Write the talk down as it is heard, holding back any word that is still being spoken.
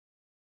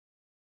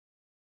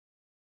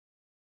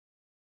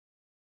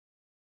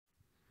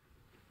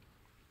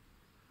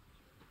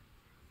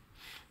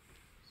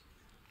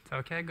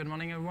Okay, good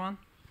morning, everyone.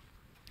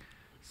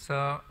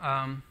 So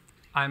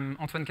I'm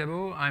Antoine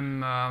Cabot.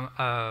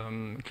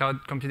 I'm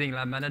Cloud Computing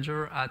Lab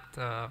Manager at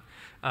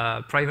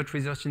a private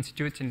research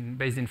institute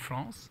based in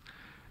France.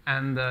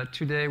 And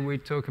today we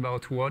talk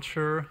about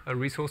Watcher, a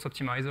resource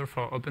optimizer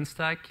for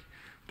OpenStack,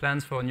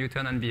 plans for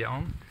Newton and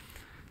beyond.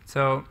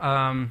 So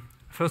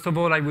first of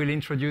all, I will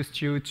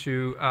introduce you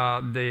to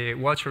the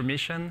Watcher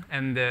mission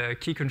and the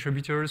key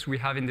contributors we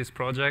have in this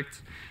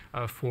project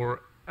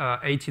for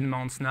 18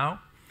 months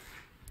now.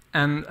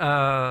 And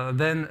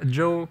then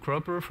Joe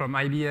Cropper from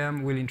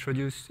IBM will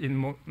introduce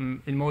in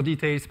more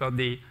details about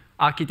the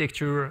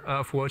architecture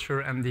of Watcher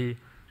and the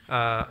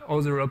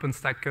other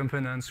OpenStack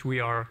components we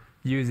are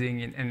using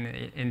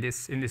in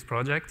this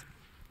project.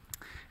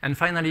 And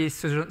finally,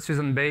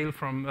 Susan Bale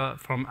from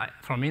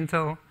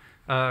Intel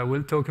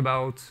will talk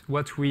about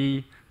what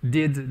we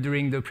did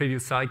during the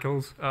previous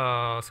cycles,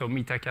 so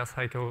Mitaka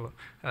cycle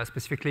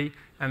specifically,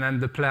 and then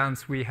the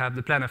plans we have,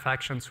 the plan of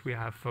actions we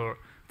have for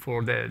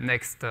the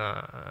next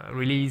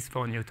release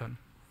for Newton.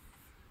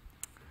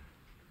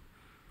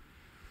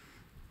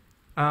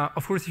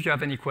 Of course, if you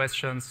have any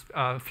questions,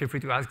 feel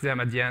free to ask them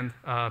at the end.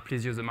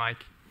 Please use the mic.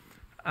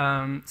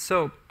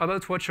 So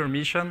about Watcher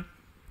mission.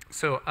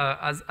 So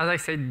as I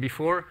said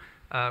before,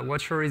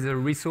 Watcher is a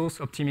resource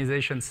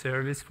optimization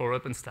service for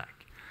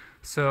OpenStack.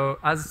 So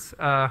as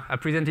I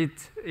presented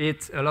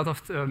it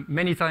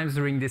many times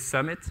during this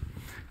summit,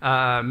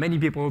 many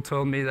people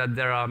told me that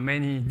there are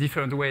many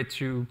different ways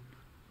to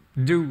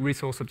do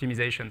resource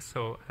optimization.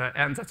 So,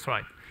 and that's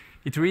right.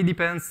 It really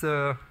depends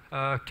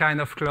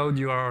kind of cloud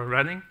you are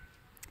running.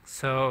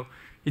 So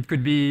it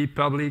could be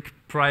public,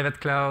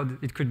 private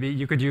cloud. It could be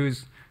you could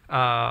use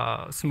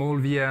small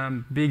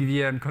VM, big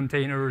VM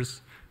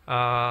containers,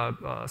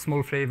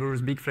 small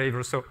flavors, big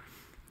flavors. So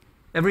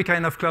every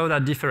kind of cloud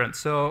are different.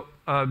 So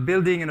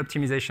building an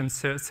optimization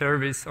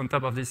service on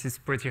top of this is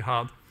pretty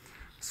hard.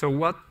 So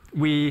what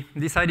we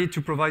decided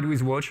to provide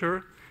with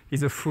Watcher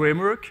is a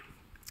framework.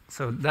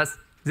 So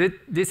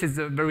this is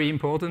very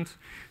important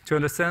to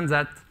understand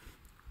that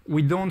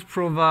we don't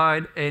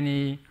provide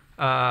any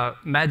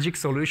magic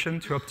solution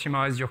to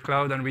optimize your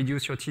cloud and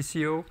reduce your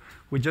TCO.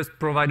 We just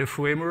provide a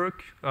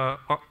framework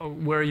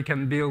where you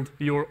can build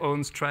your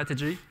own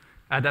strategy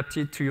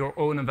adapted to your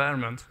own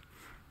environment.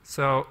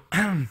 So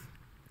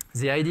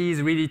the idea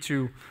is really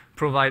to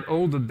provide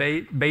all the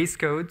base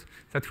code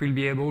that will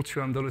be able to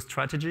handle a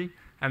strategy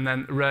and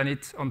then run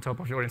it on top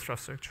of your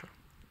infrastructure.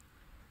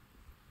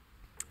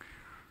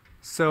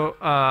 So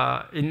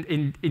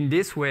in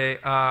this way,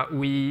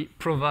 we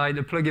provide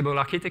a pluggable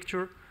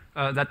architecture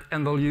that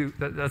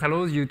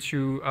allows you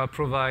to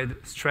provide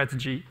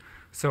strategy.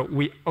 So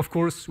of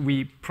course,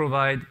 we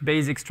provide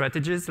basic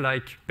strategies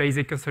like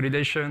basic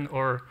consolidation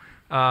or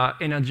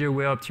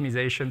energy-aware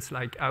optimizations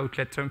like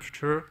outlet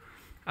temperature.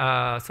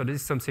 So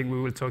this is something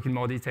we will talk in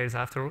more details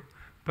after.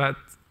 But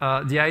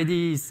the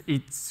idea is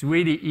it's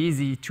really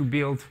easy to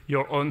build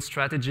your own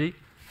strategy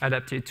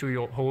adapted to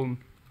your own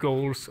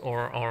goals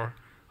or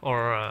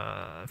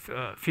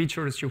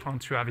features you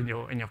want to have in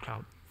your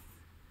cloud.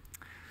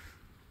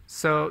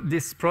 So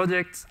this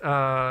project,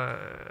 the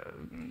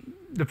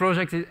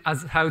project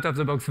has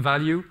out-of-the-box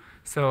value.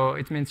 So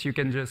it means you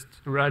can just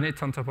run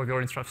it on top of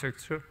your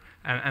infrastructure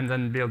and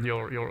then build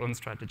your own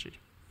strategy.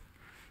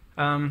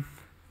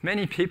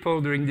 Many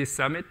people during this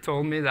summit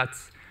told me that,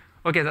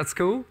 OK, that's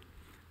cool.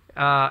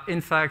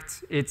 In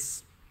fact,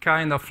 it's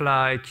kind of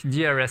like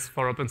DRS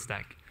for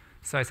OpenStack.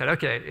 So I said,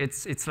 OK,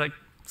 it's like,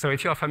 so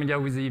if you are familiar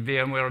with the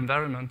VMware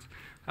environment,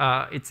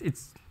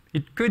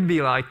 it could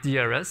be like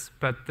DRS,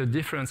 but the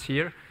difference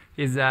here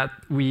is that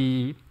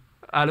we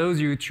allows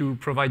you to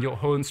provide your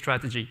own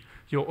strategy,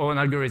 your own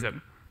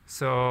algorithm.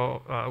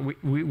 So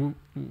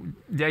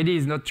the idea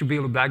is not to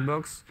build a black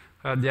box.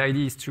 The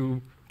idea is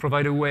to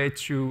provide a way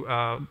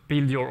to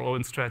build your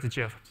own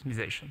strategy of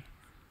optimization.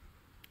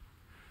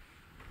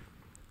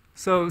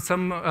 So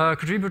some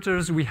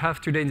contributors we have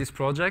today in this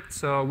project.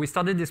 So we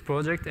started this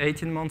project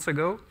 18 months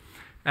ago.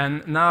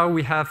 And now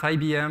we have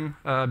IBM,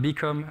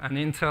 Beacom, and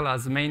Intel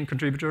as main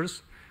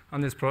contributors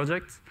on this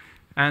project.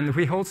 And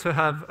we also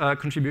have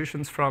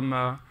contributions from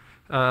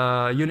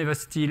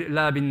University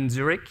Lab in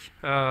Zurich,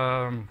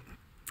 and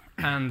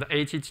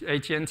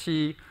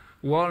AT&T,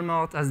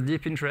 Walmart has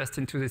deep interest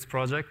into this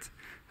project.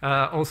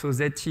 Also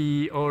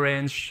ZTE,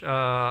 Orange,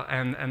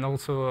 and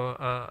also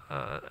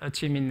a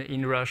team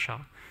in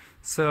Russia.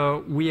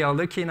 So we are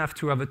lucky enough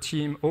to have a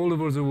team all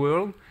over the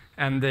world.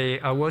 And the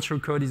Watcher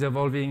code is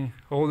evolving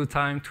all the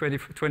time,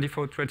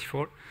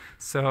 24/24.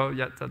 So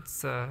yeah,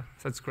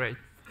 that's great.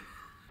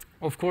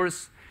 Of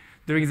course,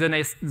 during the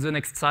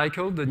next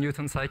cycle, the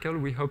Newton cycle,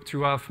 we hope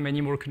to have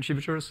many more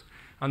contributors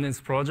on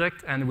this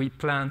project, and we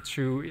plan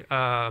to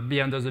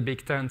be under the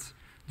big tent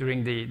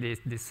during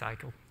this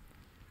cycle.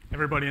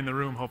 Everybody in the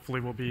room hopefully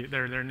will be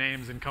their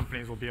names and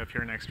companies will be up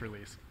here next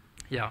release.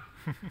 Yeah.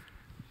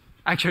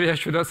 Actually, I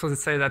should also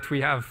say that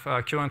we have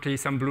currently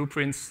some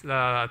blueprints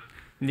that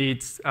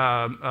needs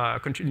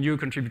new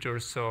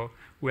contributors, so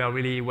we are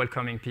really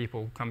welcoming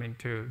people coming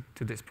to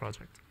this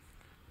project.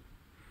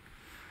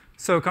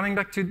 So coming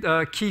back to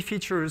the key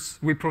features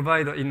we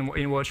provide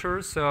in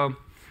Watcher. So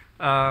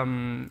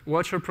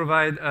Watcher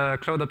provide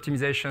cloud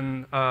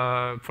optimization,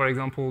 for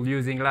example,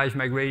 using live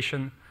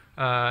migration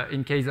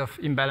in case of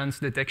imbalance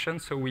detection.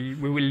 So we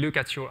will look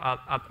at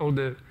all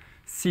the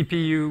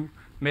CPU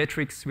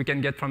metrics we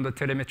can get from the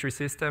telemetry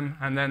system,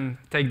 and then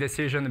take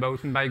decision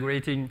about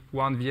migrating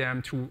one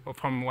VM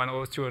from one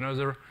host to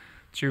another,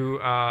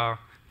 in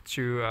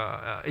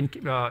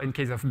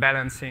case of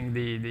balancing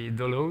the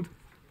load.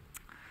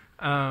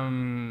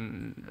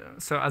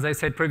 So as I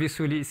said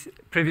previously,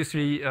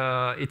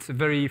 it's a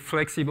very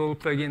flexible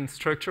plugin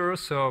structure.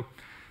 So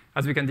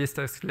as we can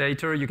discuss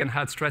later, you can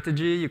add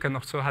strategy. You can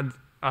also add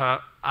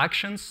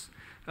actions.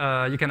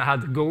 You can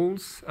add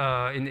goals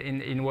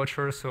in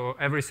Watcher. So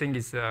everything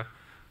is,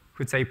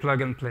 could say,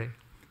 plug and play.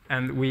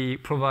 And we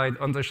provide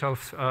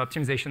on-the-shelf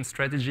optimization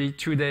strategy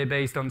today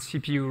based on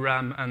CPU,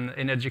 RAM, and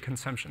energy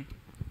consumption.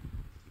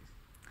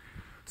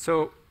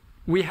 So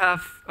we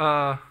have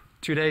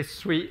today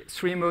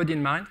three modes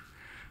in mind.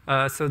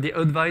 So the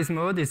advanced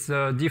mode is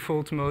the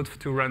default mode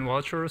to run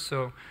Watcher.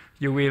 So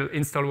you will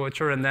install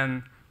Watcher, and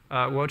then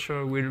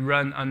Watcher will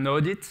run an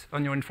audit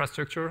on your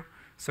infrastructure.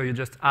 So you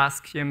just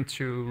ask him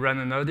to run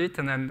an audit,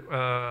 and then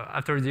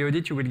after the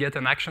audit, you will get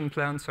an action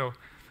plan. So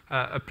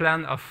a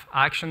plan of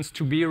actions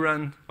to be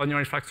run on your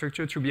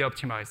infrastructure to be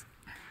optimized.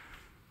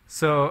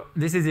 So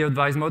this is the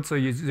advanced mode. So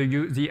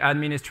the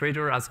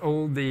administrator has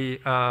all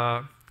the,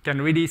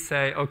 can really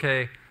say,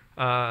 OK,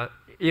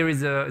 here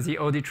is the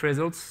audit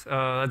results.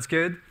 That's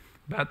good,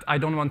 but I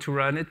don't want to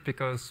run it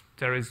because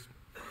there is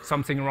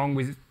something wrong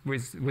with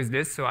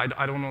this, so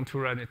I don't want to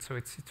run it. So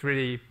it's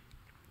really,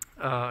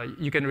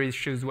 you can really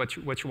choose what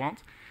you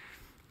want.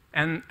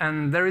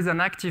 And there is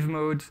an active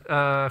mode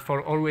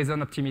for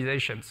always-on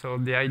optimization. So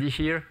the idea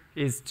here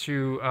is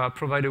to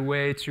provide a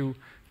way to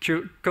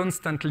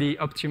constantly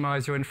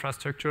optimize your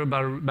infrastructure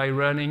by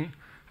running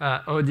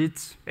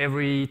audits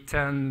every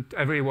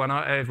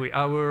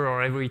hour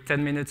or every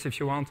 10 minutes if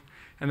you want,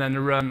 and then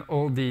run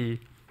all the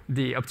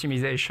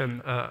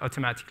optimization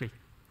automatically.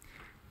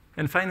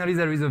 And finally,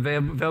 there is a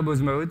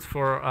verbose mode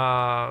for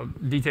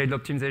detailed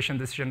optimization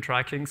decision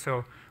tracking.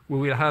 So we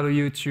will allow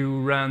you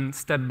to run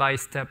step by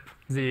step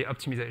the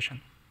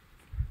optimization.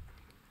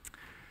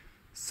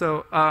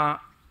 So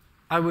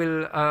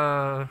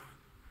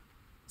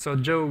so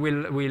Joe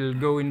will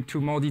go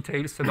into more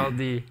details about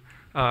the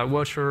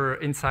Watcher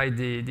inside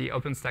the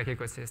OpenStack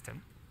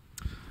ecosystem.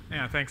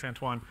 Yeah, thanks,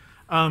 Antoine.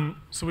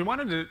 So we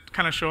wanted to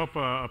kind of show up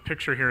a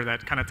picture here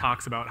that kind of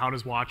talks about how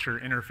does Watcher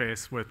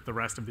interface with the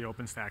rest of the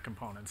OpenStack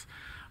components.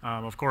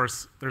 Of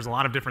course, there's a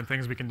lot of different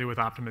things we can do with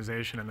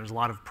optimization, and there's a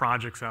lot of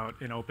projects out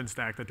in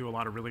OpenStack that do a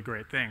lot of really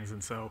great things.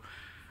 And so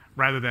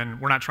rather than,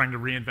 we're not trying to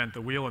reinvent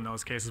the wheel in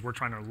those cases, we're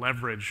trying to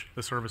leverage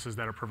the services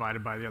that are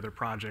provided by the other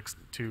projects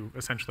to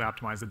essentially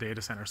optimize the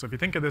data center. So if you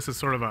think of this as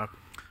sort of a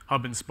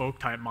hub and spoke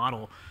type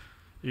model,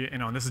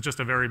 and this is just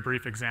a very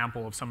brief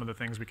example of some of the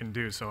things we can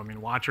do. So, I mean,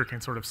 Watcher can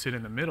sort of sit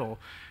in the middle,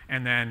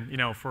 and then,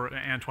 for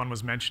Antoine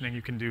was mentioning,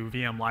 you can do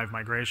VM live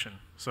migration.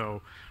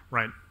 So,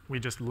 right,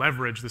 we just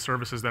leverage the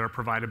services that are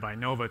provided by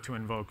Nova to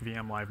invoke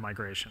VM live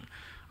migration.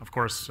 Of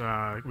course,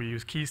 we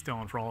use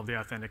Keystone for all of the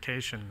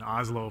authentication,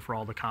 Oslo for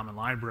all the common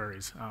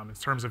libraries. In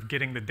terms of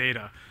getting the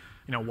data,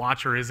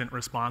 Watcher isn't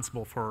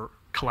responsible for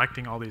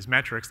collecting all these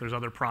metrics. There's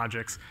other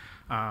projects,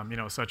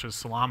 such as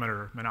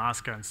Solometer,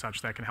 Manaska, and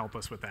such that can help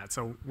us with that.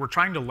 So we're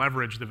trying to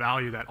leverage the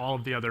value that all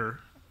of the other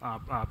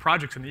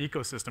projects in the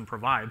ecosystem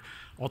provide,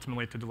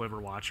 ultimately to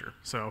deliver Watcher.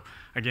 So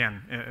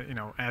again,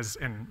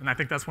 and I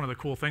think that's one of the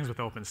cool things with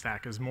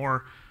OpenStack is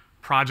more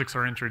projects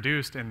are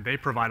introduced and they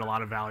provide a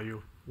lot of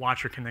value.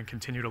 Watcher can then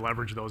continue to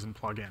leverage those and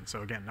plug in.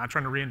 So again, not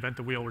trying to reinvent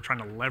the wheel. We're trying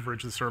to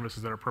leverage the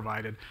services that are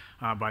provided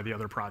by the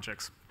other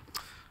projects.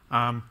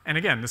 And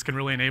again, this can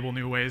really enable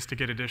new ways to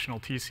get additional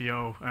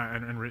TCO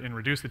and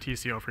reduce the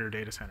TCO for your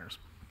data centers.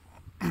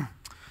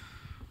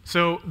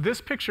 So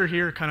this picture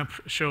here kind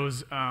of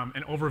shows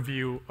an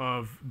overview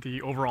of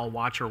the overall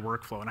Watcher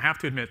workflow. And I have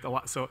to admit,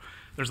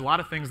 there's a lot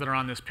of things that are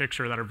on this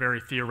picture that are very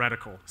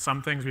theoretical.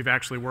 Some things we've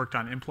actually worked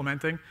on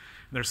implementing.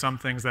 There's some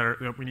things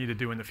that we need to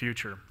do in the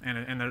future.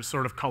 And they're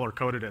sort of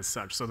color-coded as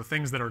such. So the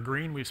things that are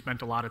green, we've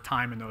spent a lot of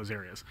time in those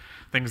areas.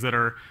 Things that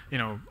are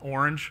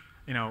orange,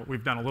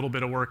 we've done a little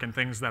bit of work, and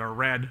things that are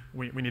red,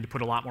 we need to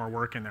put a lot more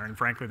work in there. And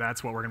frankly,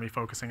 that's what we're going to be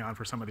focusing on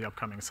for some of the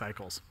upcoming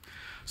cycles.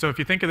 So if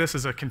you think of this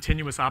as a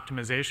continuous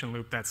optimization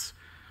loop that's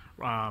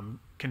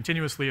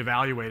continuously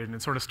evaluated, and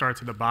it sort of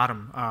starts at the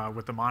bottom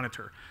with the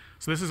monitor.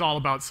 So this is all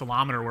about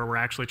Solometer, where we're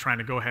actually trying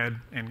to go ahead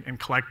and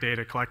collect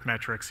data, collect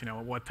metrics,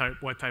 what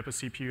type of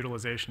CPU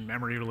utilization,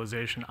 memory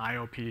utilization,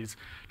 IOPs,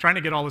 trying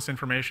to get all this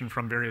information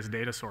from various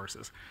data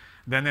sources.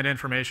 Then that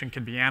information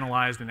can be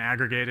analyzed and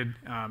aggregated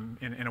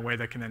in a way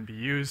that can then be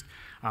used.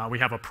 We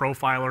have a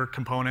profiler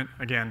component.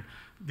 Again,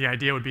 the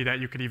idea would be that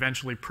you could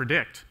eventually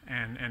predict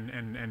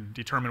and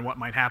determine what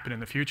might happen in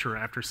the future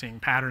after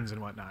seeing patterns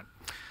and whatnot.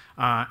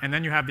 And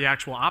then you have the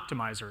actual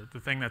optimizer, the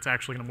thing that's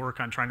actually going to work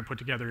on trying to put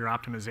together your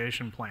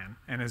optimization plan.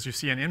 And as you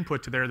see an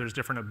input to there, there's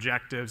different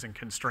objectives and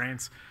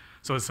constraints.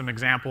 So as some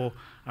example,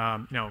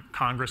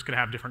 Congress could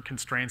have different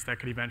constraints that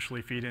could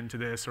eventually feed into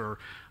this, or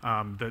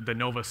the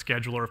Nova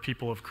scheduler,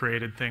 people have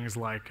created things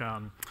like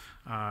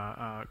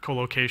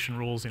co-location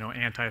rules,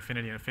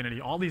 anti-affinity and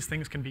affinity. All these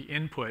things can be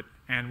input,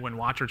 and when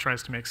Watcher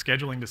tries to make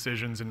scheduling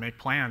decisions and make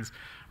plans,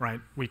 right,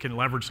 we can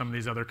leverage some of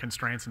these other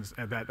constraints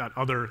that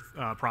other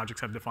projects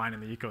have defined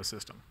in the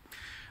ecosystem.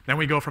 Then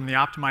we go from the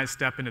optimized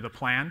step into the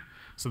plan.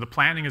 So the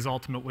planning is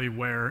ultimately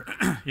where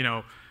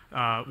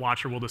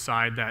Watcher will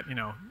decide that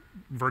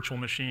virtual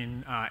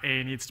machine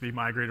A needs to be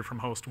migrated from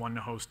host 1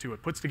 to host 2.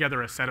 It puts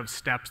together a set of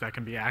steps that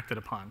can be acted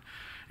upon.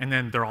 And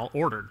then they're all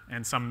ordered.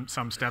 And some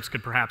steps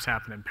could perhaps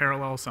happen in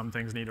parallel. Some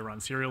things need to run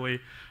serially.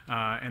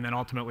 And then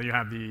ultimately you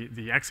have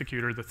the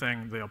executor, the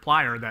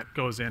applier that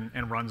goes in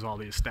and runs all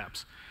these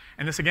steps.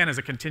 And this, again, is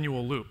a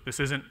continual loop.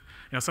 This isn't,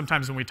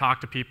 sometimes when we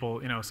talk to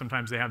people,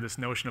 sometimes they have this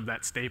notion of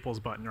that staples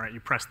button, right? You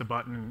press the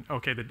button, and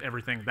okay,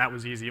 everything, that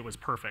was easy, it was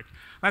perfect.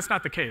 That's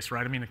not the case,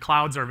 right? I mean, the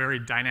clouds are very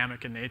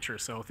dynamic in nature,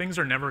 so things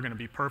are never going to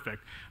be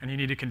perfect, and you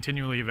need to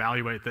continually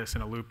evaluate this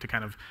in a loop to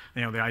kind of,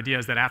 the idea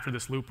is that after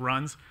this loop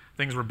runs,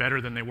 things were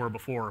better than they were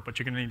before, but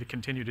you're going to need to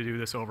continue to do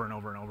this over and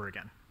over and over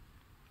again.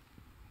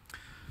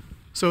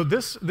 So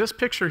this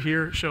picture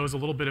here shows a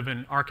little bit of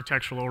an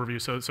architectural overview.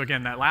 So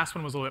again, that last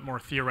one was a little bit more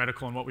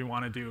theoretical in what we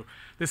want to do.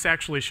 This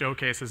actually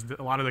showcases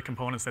a lot of the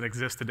components that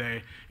exist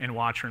today in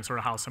Watcher and sort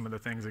of how some of the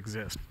things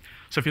exist.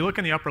 So if you look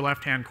in the upper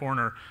left-hand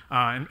corner,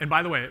 and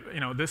by the way,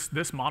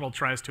 this model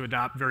tries to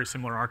adopt very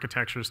similar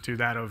architectures to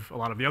that of a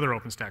lot of the other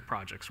OpenStack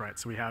projects, right?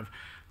 So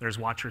there's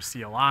Watcher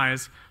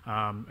CLIs.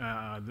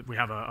 We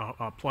have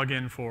a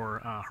plugin for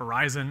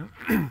Horizon.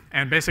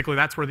 And basically,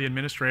 that's where the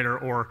administrator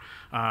or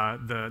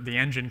the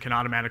engine can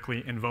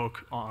automatically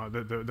invoke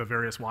the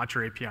various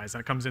Watcher APIs.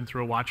 And it comes in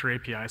through a Watcher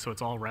API, so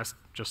it's all REST,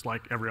 just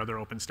like every other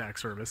OpenStack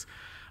service.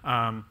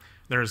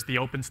 There's the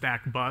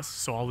OpenStack bus,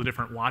 so all the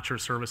different Watcher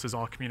services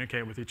all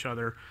communicate with each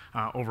other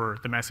over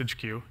the message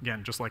queue,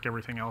 again, just like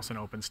everything else in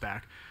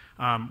OpenStack.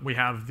 We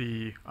have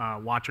the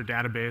Watcher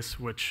database,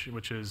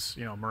 which is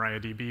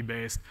MariaDB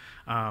based,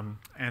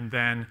 and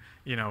then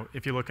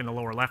if you look in the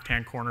lower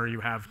left-hand corner, you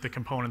have the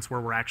components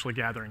where we're actually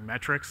gathering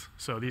metrics.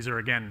 So these are,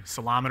 again,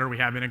 Ceilometer. We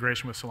have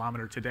integration with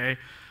Ceilometer today.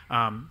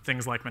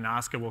 Things like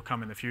Manaska will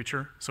come in the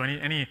future. So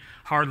any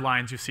hard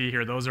lines you see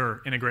here, those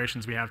are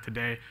integrations we have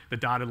today. The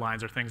dotted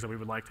lines are things that we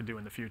would like to do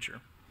in the future.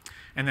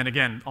 And then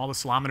again, all the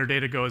Ceilometer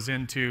data goes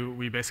into,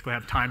 we basically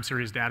have time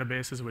series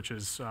databases, which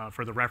is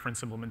for the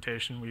reference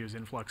implementation. We use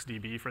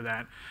InfluxDB for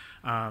that.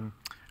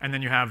 And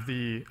then you have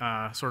the,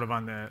 sort of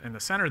in the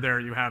center there,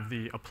 you have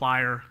the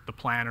applier, the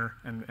planner,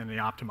 and the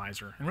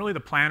optimizer. And really the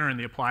planner and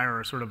the applier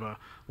are sort of a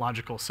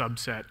logical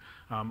subset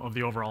of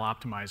the overall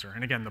optimizer.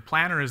 And again, the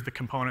planner is the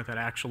component that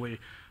actually,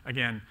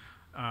 again,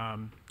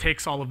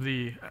 takes all of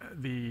the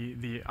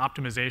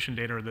optimization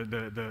data or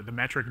the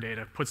metric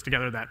data, puts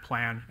together that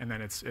plan, and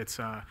then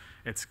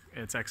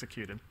it's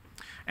executed.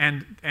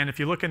 And if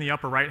you look in the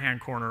upper right-hand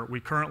corner, we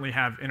currently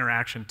have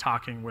interaction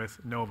talking with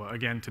Nova,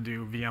 again, to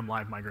do VM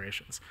live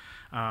migrations.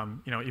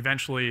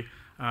 Eventually,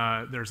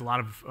 there's a lot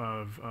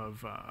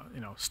of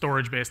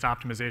storage-based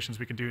optimizations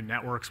we can do,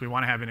 networks. We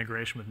want to have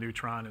integration with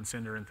Neutron and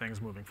Cinder and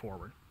things moving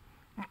forward.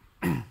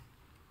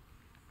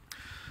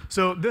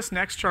 So this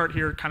next chart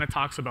here kind of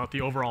talks about the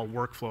overall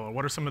workflow.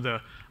 What are some of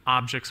the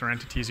objects or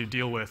entities you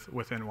deal with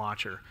within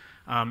Watcher?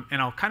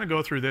 And I'll kind of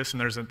go through this, and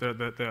there's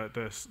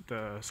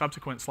the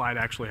subsequent slide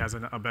actually has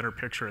a better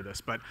picture of this.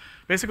 But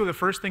basically, the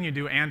first thing you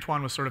do,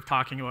 Antoine was sort of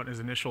talking about in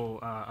his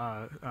initial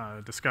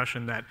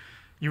discussion, that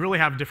you really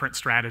have different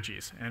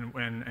strategies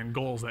and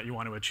goals that you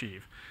want to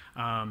achieve.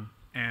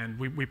 And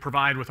we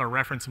provide with our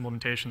reference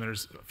implementation,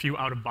 there's a few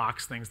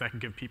out-of-box things that can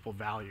give people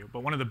value.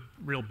 But one of the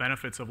real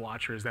benefits of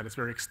Watcher is that it's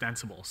very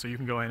extensible. So you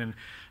can go in and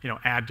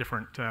add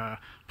different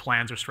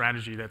plans or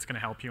strategy that's going to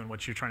help you in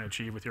what you're trying to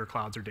achieve with your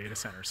clouds or data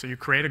centers. So you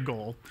create a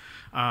goal,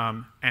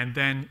 and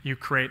then you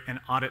create an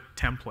audit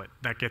template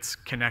that gets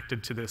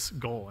connected to this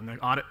goal. And the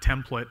audit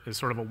template is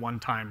sort of a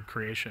one-time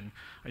creation.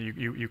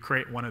 You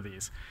create one of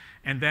these.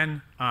 And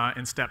then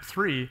in step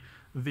 3,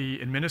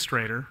 the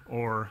administrator,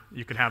 or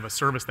you could have a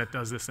service that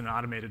does this in an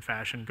automated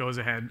fashion, goes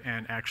ahead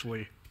and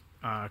actually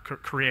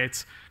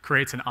creates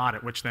an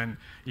audit, which then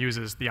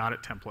uses the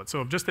audit template.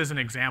 So just as an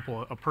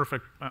example, an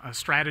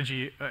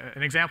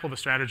example of a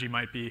strategy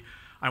might be,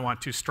 I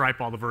want to stripe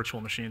all the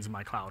virtual machines in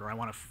my cloud, or I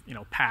want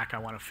to pack, I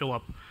want to fill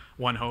up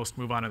one host,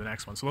 move on to the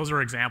next one. So those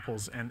are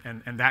examples, and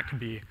that can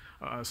be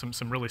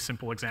some really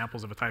simple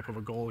examples of a type of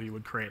a goal you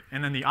would create.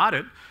 And then the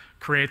audit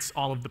creates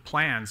all of the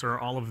plans, or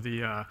all of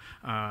the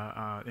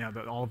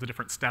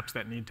different steps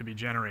that need to be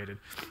generated.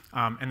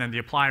 And then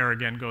the applier,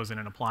 again, goes in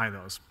and apply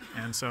those.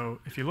 And so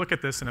if you look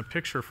at this in a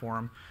picture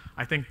form,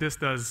 I think this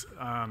does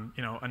a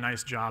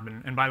nice job.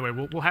 And by the way,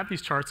 we'll have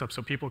these charts up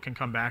so people can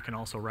come back and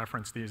also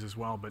reference these as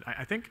well. But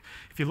I think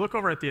if you look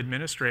over at the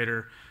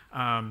administrator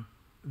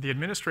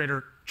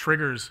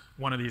triggers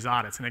one of these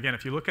audits. And again,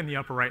 if you look in the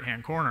upper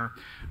right-hand corner,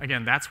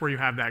 again, that's where you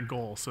have that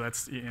goal. So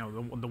that's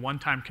the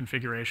one-time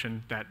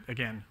configuration that,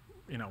 again,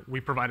 we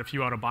provide a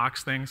few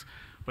out-of-box things,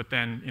 but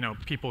then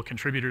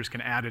contributors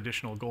can add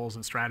additional goals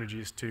and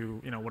strategies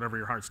to whatever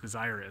your heart's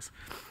desire is.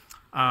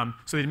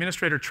 So the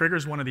administrator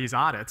triggers one of these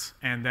audits,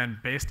 and then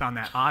based on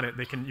that audit,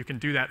 you can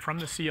do that from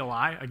the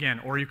CLI, again,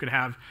 or you could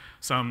have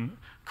some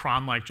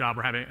cron-like job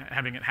or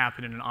having it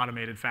happen in an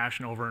automated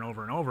fashion over and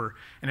over and over,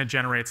 and it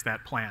generates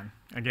that plan.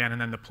 Again, and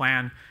then the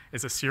plan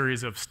is a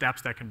series of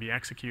steps that can be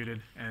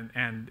executed,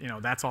 and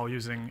that's all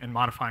using and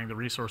modifying the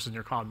resources in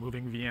your cloud,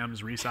 moving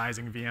VMs,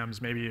 resizing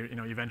VMs, maybe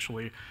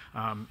eventually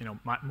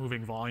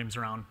moving volumes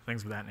around,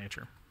 things of that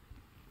nature.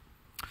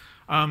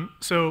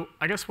 So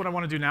I guess what I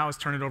want to do now is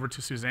turn it over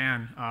to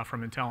Suzanne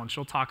from Intel, and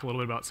she'll talk a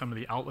little bit about some of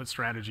the outlet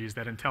strategies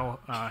that Intel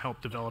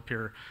helped develop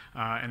here,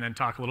 and then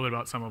talk a little bit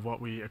about some of what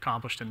we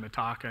accomplished in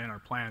Mitaka and our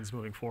plans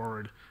moving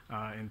forward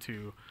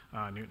into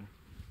Newton.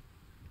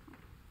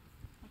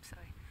 Oops,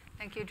 sorry.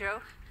 Thank you, Joe.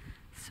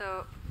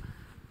 So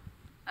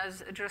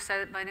as Joe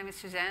said, my name is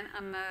Suzanne.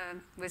 I'm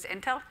with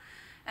Intel,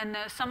 and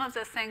some of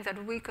the things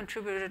that we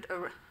contributed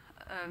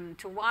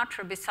to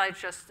Watcher, besides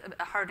just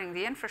hardening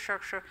the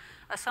infrastructure,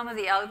 are some of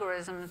the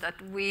algorithms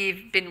that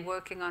we've been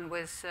working on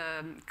with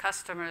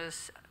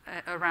customers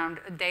around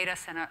data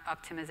center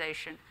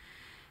optimization.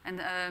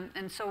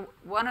 And so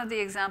one of the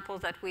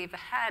examples that we've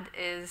had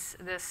is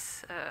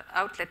this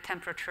outlet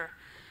temperature,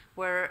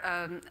 where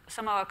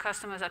some of our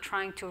customers are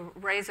trying to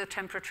raise the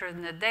temperature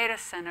in the data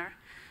center,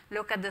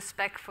 look at the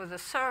spec for the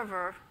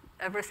server,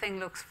 everything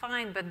looks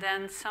fine, but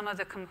then some of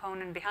the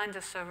component behind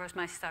the servers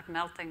might start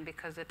melting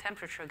because the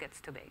temperature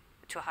gets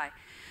too high.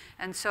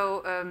 And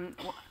so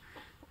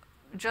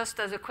just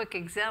as a quick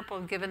example,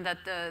 given that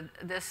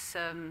this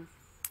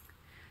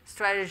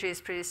strategy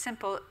is pretty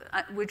simple,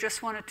 we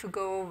just wanted to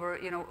go over,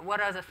 what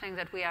are the things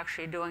that we're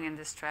actually doing in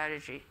this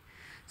strategy.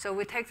 So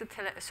we take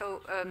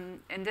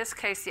in this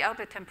case, the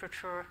outlet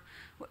temperature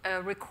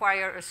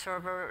require a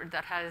server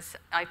that has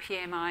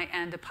IPMI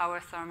and the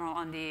power thermal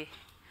on the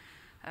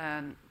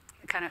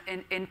kind of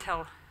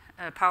Intel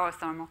power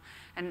thermal.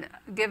 And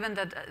given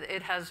that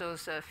it has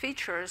those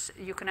features,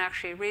 you can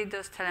actually read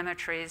those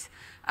telemetries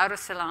out of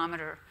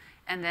accelerometer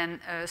and then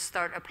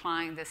start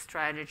applying this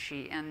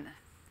strategy. And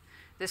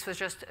this was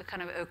just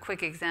kind of a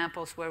quick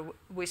examples where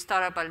we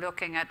started by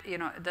looking at,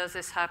 does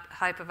this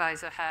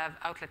hypervisor have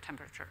outlet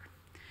temperature?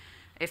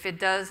 If it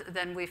does,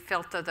 then we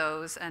filter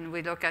those and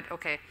we look at,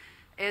 okay,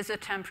 is the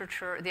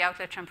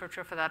outlet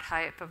temperature for that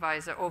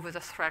hypervisor over the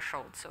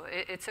threshold? So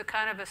it's a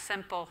kind of a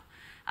simple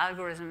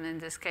algorithm in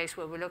this case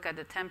where we look at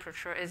the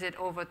temperature. Is it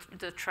over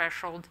the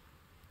threshold?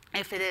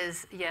 If it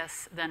is,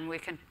 yes, then we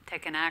can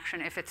take an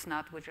action. If it's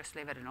not, we just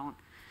leave it alone.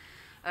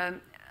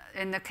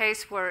 In the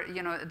case where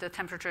the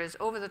temperature is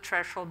over the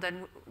threshold,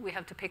 then we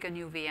have to pick a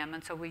new VM.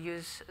 And so we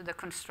use the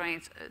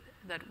constraints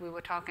that we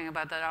were talking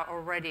about that are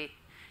already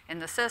in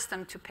the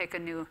system to pick a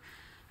new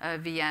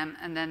VM.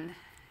 And then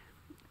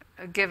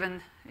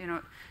given,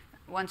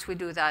 once we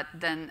do that,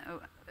 then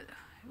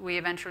we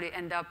eventually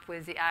end up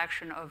with the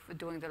action of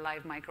doing the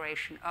live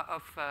migration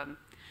of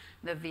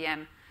the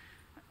VM.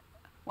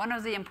 One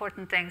of the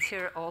important things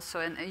here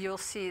also, and you'll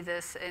see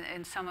this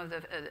in some of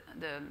the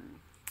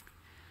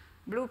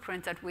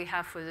blueprint that we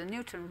have for the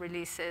Newton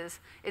release, is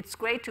it's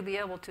great to be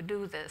able to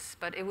do this,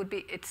 but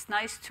it's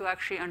nice to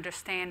actually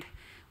understand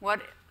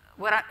what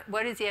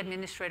is the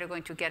administrator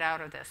going to get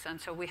out of this.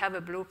 And so we have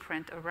a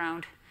blueprint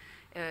around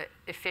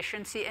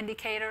efficiency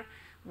indicator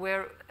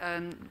where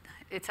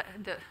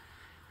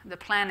the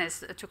plan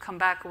is to come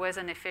back with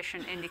an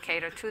efficient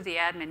indicator to the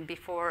admin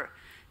before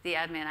the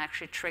admin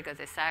actually trigger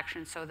this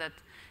action, so that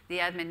the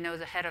admin knows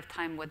ahead of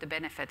time what the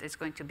benefit is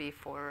going to be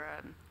for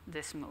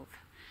this move.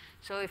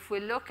 So if we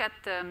look at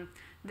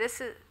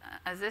this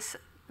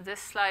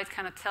slide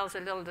kind of tells a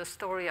little the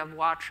story of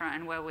Watcher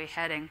and where we're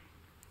heading.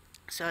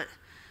 So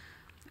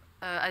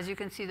as you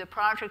can see, the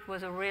project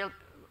was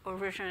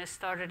originally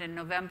started in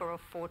November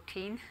of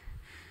 14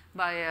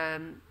 by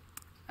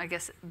I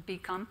guess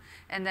BCom,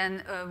 and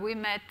then we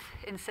met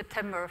in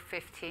September of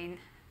 15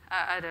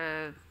 at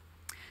a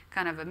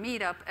kind of a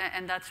meetup,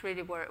 and that's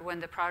really when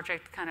the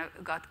project kind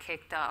of got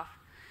kicked off.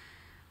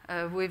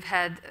 We've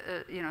had,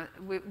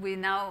 we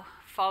now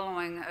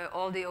following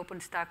all the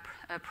OpenStack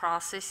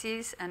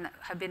processes and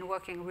have been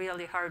working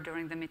really hard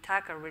during the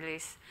Mitaka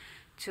release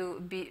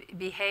to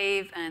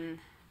behave and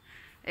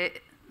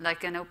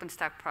like an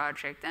OpenStack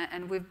project.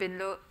 And we've been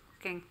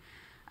looking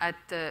at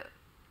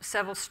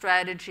several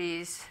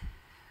strategies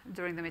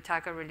during the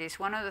Mitaka release.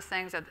 One of the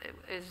things that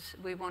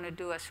we want to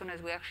do as soon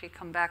as we actually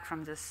come back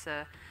from this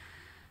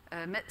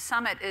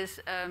summit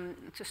is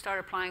to start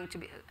applying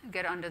to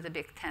get under the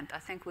big tent. I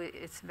think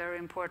it's very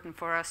important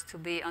for us to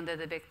be under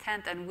the big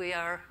tent, and we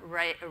are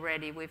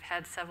ready. We've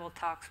had several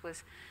talks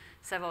with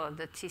several of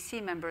the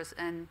TC members,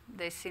 and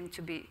they seem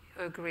to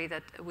agree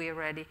that we are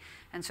ready.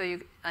 And so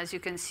as you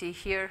can see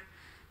here,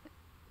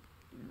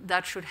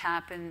 that should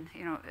happen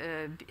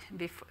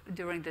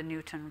during the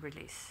Newton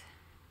release.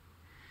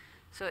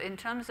 So in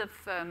terms of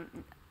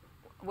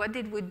what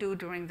did we do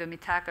during the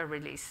Mitaka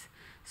release?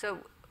 So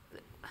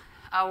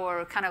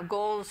our kind of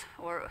goals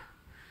or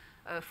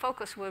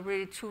focus were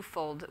really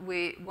twofold.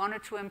 We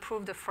wanted to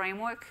improve the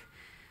framework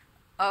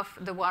of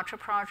the Watcher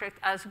project,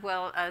 as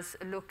well as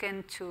look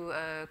into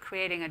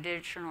creating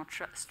additional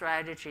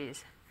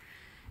strategies.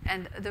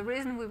 And the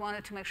reason we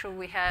wanted to make sure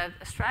we had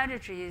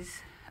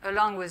strategies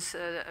along with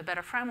a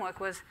better framework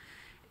was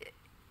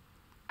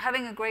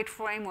having a great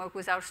framework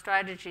without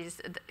strategies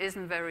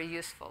isn't very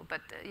useful.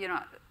 But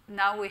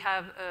now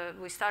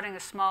we're starting a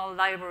small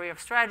library of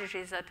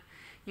strategies that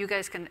you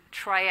guys can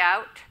try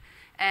out,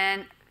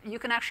 and you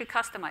can actually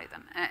customize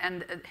them.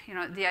 And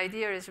the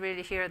idea is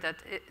really here that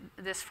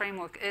this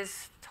framework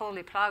is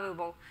totally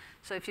pluggable.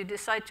 So if you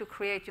decide to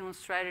create your own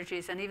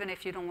strategies, and even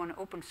if you don't want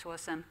to open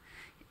source them,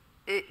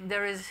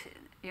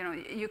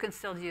 you can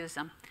still use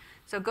them.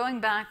 So going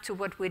back to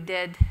what we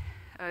did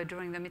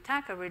during the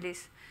Mitaka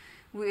release,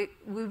 we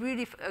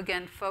really,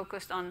 again,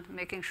 focused on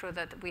making sure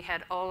that we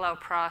had all our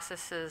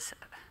processes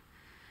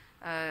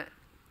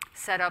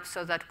set up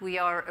so that we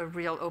are a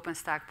real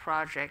OpenStack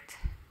project.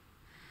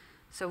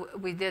 So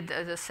we did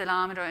the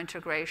Ceilometer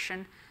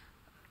integration.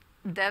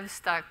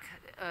 DevStack,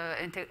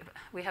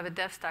 we have a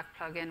DevStack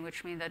plugin,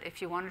 which means that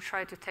if you want to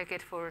try to take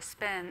it for a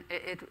spin,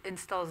 it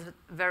installs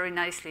very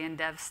nicely in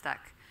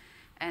DevStack.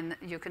 And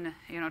you can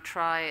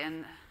try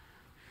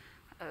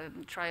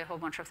a whole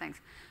bunch of things.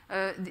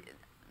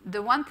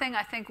 The one thing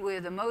I think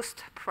we're the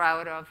most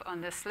proud of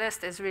on this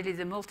list is really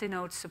the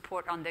multi-node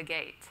support on the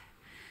gate.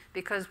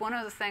 Because one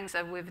of the things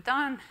that we've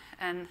done,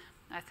 and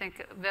I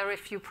think very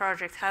few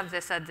projects have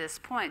this at this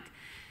point,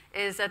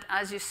 is that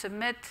as you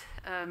submit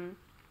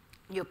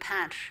your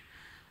patch,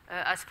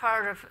 as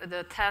part of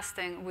the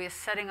testing, we're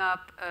setting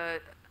up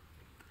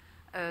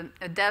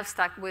a dev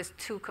stack with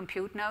 2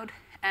 compute nodes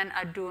and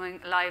are doing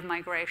live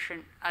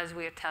migration as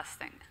we are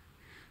testing.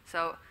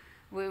 So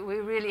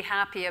we're really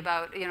happy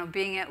about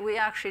we're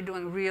actually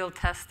doing real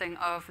testing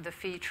of the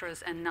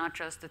features and not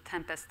just the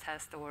Tempest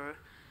test or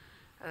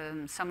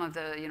some of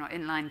the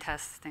inline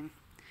testing.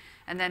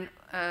 And then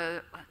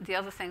the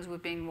other things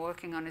we've been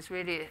working on is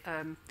really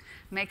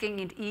making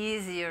it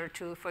easier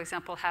to, for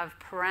example, have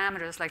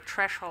parameters like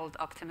threshold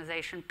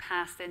optimization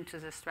passed into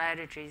the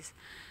strategies,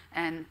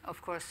 and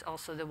of course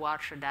also the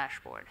Watcher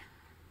dashboard.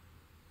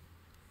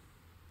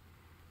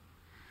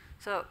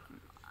 So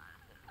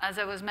as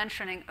I was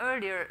mentioning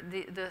earlier,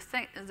 the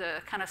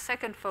kind of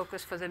second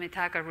focus for the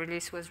Mitaka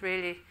release was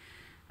really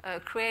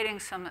creating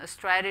some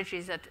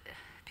strategies that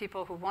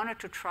people who wanted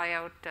to try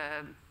out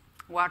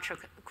Watcher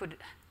could,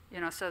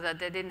 so that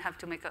they didn't have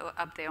to make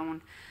up their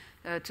own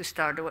to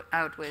start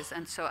out with.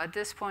 And so at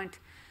this point,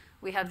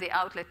 we have the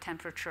outlet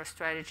temperature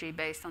strategy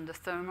based on the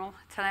thermal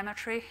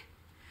telemetry.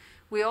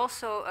 We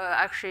also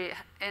actually,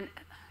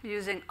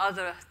 using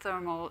other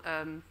thermal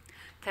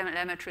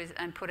telemetries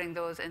and putting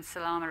those in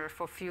Ceilometer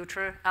for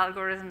future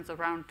algorithms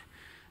around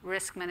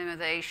risk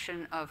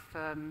minimization of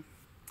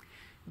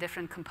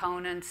different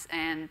components,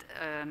 and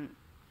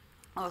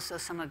also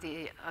some of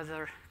the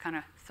other kind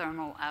of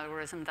thermal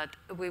algorithm that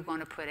we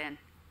want to put in,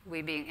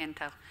 we being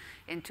Intel,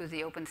 into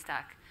the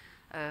OpenStack.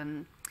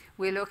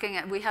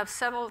 We have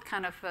several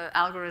kind of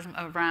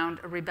algorithms around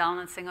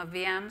rebalancing of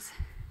VMs.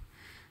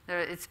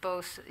 It's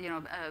both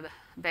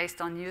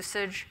based on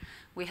usage.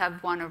 We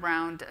have one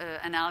around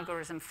an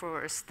algorithm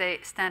for a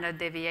standard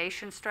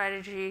deviation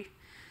strategy.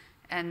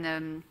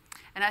 And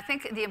I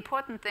think the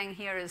important thing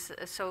here is,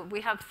 so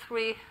we have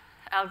 3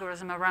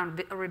 algorithms around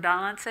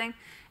rebalancing,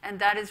 and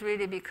that is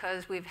really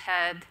because we've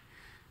had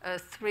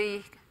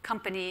 3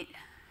 companies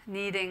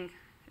having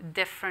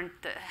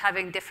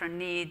different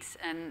needs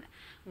and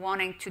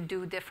wanting to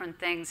do different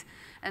things.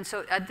 And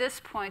so at this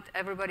point,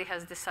 everybody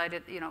has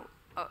decided,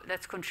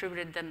 let's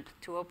contribute them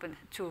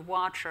to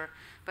Watcher.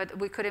 But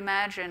we could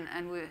imagine,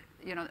 and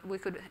we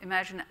could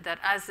imagine that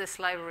as this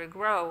library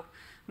grow,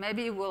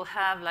 maybe we'll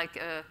have like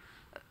a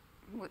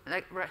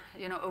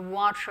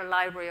Watcher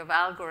library of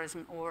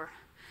algorithm, or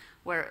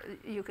where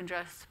you can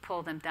just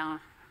pull them down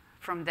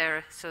from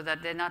there so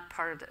that they're not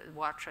part of the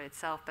Watcher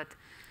itself. But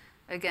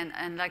again,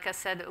 and like I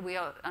said,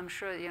 I'm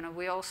sure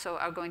we also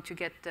are going to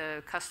get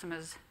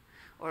customers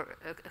or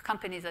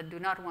companies that do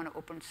not want to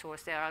open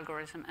source their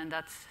algorithm, and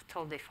that's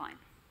totally fine.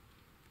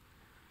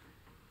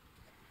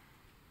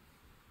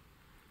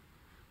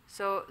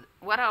 So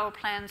what are our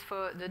plans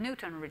for the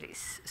Newton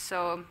release?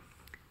 So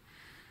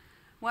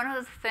one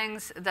of the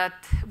things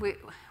that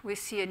we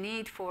see a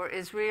need for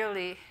is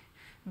really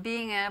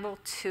being able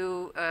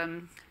to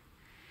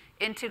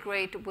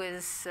integrate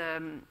with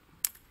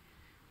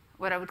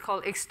what I would call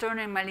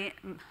external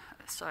machine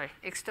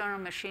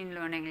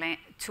learning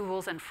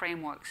tools and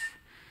frameworks.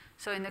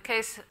 So in the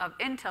case of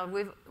Intel,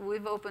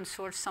 we've open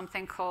sourced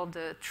something called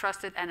the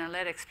Trusted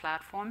Analytics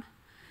Platform,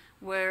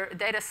 where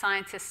data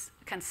scientists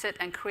can sit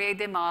and create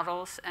their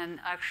models and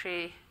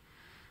actually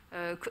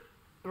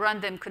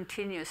run them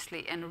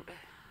continuously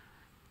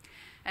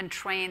and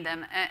train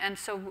them. And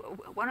so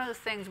one of the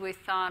things we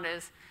thought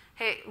is,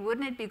 hey,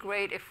 wouldn't it be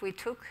great if we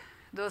took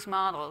those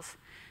models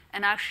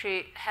and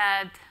actually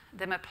had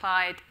them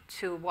applied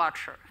to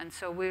Watcher? And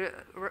so we're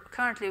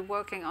currently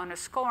working on a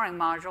scoring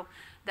module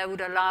that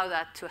would allow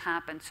that to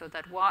happen, so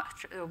that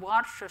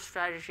watcher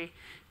strategy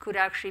could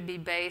actually be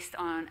based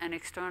on an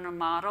external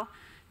model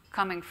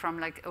coming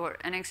from or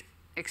an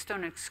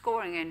external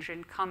scoring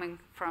engine coming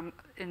from,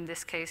 in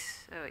this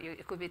case,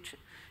 it could be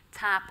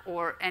TAP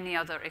or any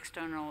other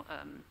external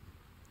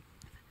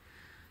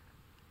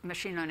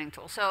machine learning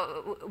tool.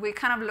 So we're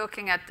kind of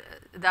looking at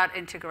that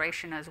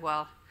integration as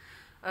well.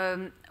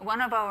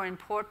 One of our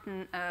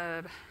important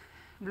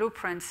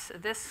blueprints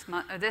this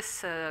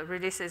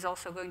release is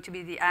also going to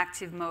be the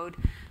active mode,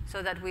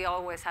 so that we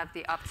always have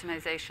the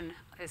optimization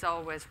is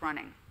always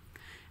running.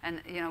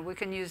 And we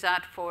can use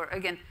that for,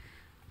 again,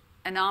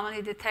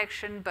 anomaly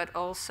detection, but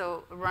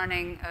also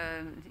running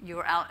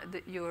your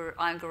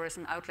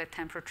algorithm outlet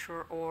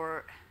temperature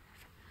or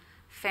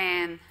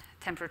fan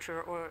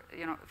temperature or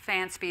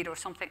fan speed or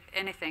something,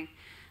 anything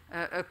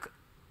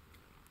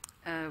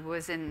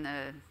within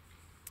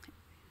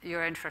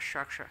your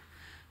infrastructure.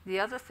 The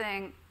other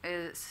thing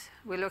is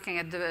we're looking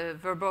at the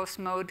verbose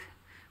mode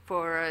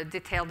for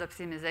detailed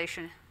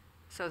optimization,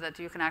 so that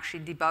you can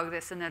actually debug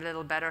this in a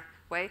little better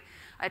way.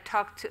 I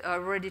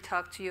already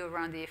talked to you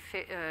around the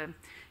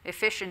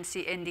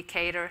efficiency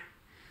indicator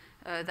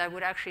that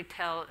would actually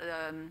tell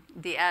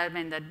the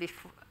admin that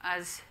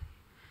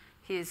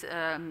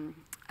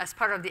as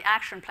part of the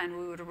action plan,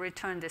 we would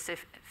return this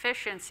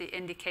efficiency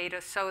indicator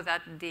so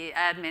that the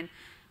admin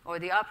or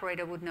the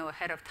operator would know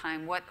ahead of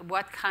time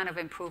what kind of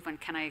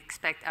improvement can I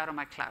expect out of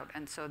my cloud.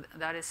 And so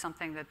that is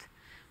something that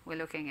we're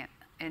looking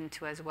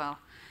into as well.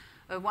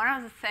 One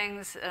of the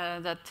things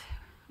that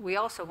we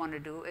also want to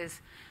do is,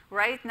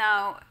 right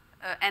now,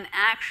 an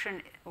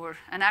action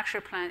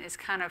plan is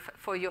kind of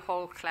for your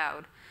whole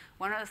cloud.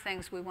 One of the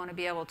things we want to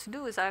be able to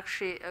do is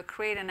actually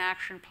create an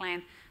action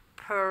plan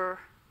per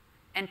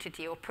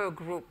entity or per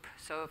group.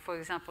 So for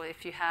example,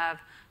 if you have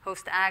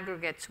host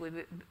aggregates, we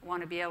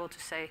want to be able to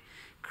say,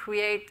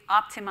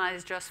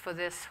 optimize just for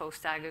this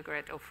host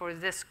aggregate or for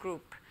this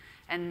group,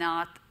 and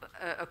not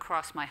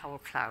across my whole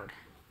cloud.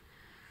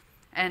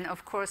 And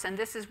of course, and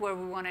this is where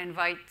we want to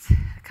invite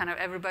kind of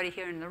everybody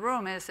here in the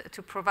room, is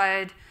to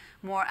provide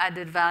more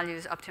added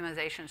values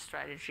optimization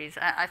strategies.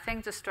 I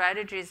think the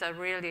strategies are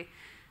really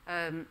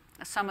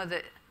some of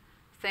the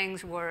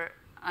things where,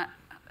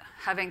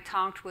 having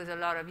talked with a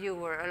lot of you,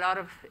 where a lot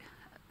of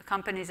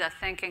companies are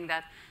thinking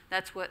that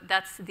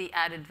that's the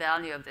added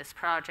value of this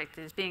project,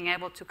 is being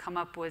able to come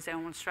up with their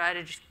own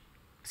strategies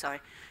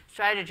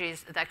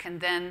that can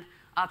then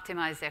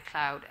optimize their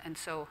cloud. And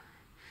so,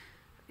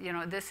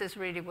 this is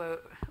really where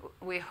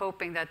we're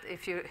hoping that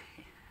if you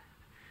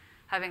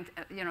having,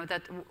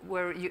 that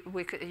where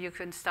you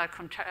can start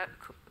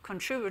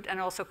contribute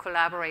and also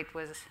collaborate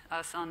with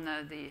us on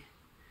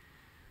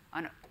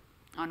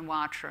on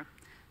Watcher.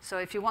 So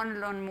if you want to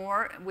learn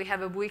more, we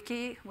have a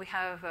wiki. We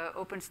have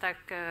OpenStack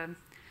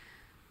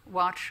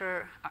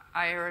Watcher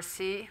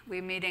IRC.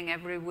 We're meeting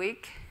every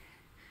week.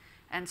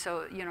 And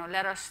so,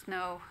 let us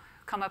know.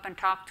 Come up and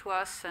talk to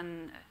us.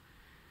 And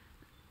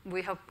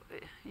we hope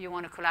you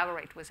want to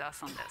collaborate with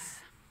us on this.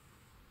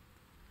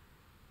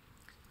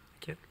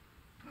 Thank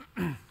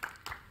you.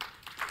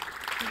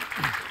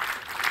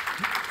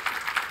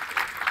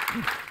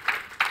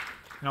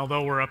 And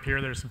although we're up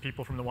here, there's some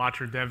people from the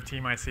Watcher dev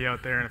team I see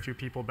out there, and a few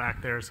people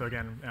back there. So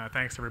again,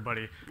 thanks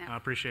everybody. Yeah.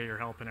 Appreciate your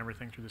help and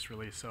everything through this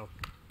release. So,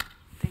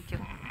 thank you.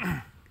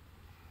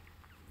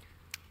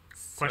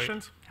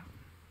 Questions? Yeah.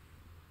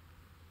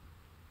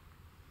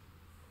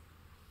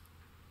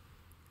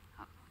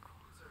 Oh, cool.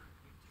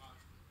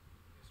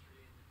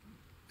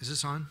 Is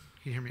this on?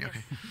 Can you hear me? Yes.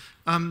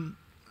 Okay.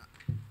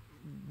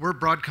 We're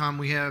Broadcom.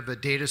 We have a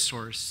data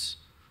source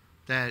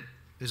that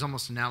is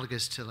almost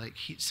analogous to like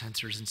heat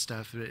sensors and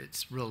stuff. But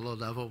it's real low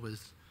level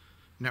with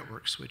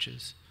network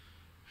switches.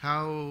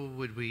 How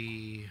would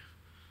we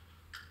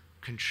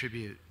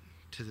contribute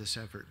to this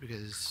effort?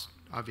 Because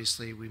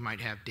obviously we might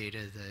have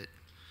data that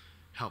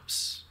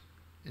helps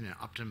in an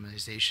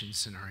optimization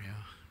scenario,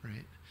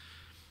 right?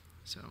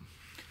 So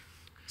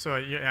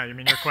yeah, I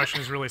mean, your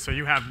question is really, so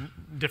you have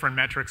different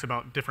metrics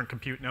about different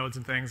compute nodes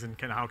and things, and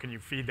how can you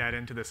feed that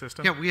into the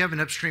system? Yeah, we have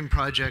an upstream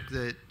project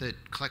that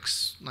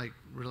collects like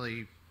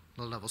really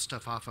low-level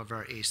stuff off of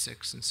our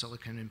ASICs and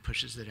silicon and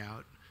pushes it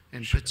out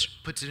and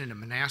puts it into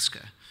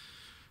Manaska.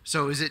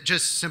 So is it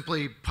just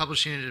simply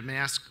publishing it to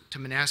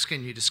Manaska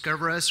and you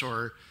discover us,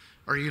 or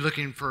are you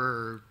looking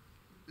for,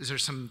 is there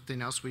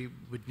something else we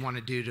would want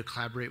to do to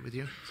collaborate with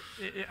you?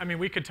 I mean,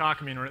 we could talk.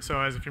 I mean,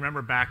 so if you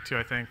remember back to,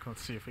 I think,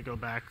 let's see if we go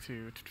back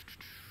to,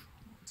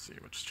 let's see,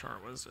 which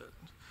chart was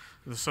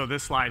it? So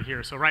this slide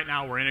here. So right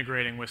now we're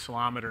integrating with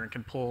Ceilometer and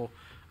can pull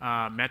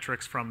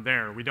metrics from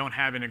there. We don't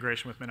have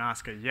integration with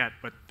Manaska yet,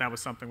 but that was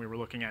something we were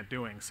looking at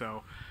doing.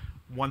 So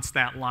once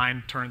that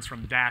line turns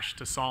from dash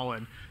to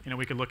solid,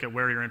 we could look at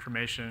where your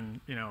information,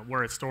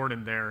 where it's stored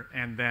in there,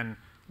 and then,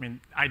 I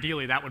mean,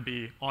 ideally that would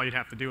be all you'd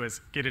have to do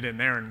is get it in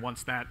there, and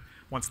once that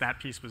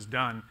piece was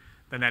done,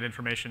 then that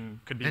information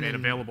could be made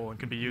available and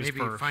could be used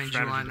for maybe find you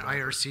on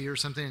IRC or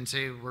something and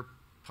say, we're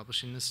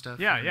publishing this stuff?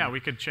 Yeah, we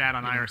could chat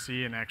on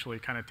IRC and actually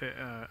kind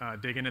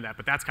of dig into that.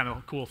 But that's kind of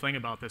the cool thing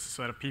about this, is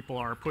that if people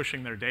are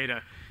pushing their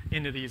data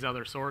into these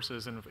other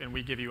sources, and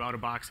we give you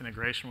out-of-box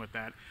integration with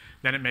that,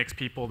 then it makes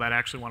people that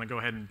actually want to go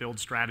ahead and build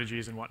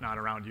strategies and whatnot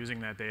around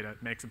using that data,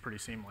 it makes it pretty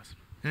seamless.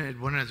 And I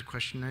had one other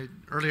question.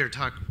 Earlier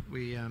talk,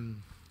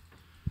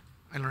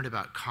 I learned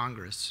about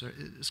Congress.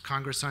 Is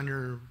Congress on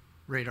your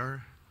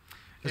radar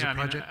as a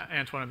project?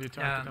 Antoine, have you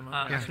talked to them?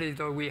 Actually,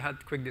 though, we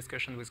had quick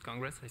discussion with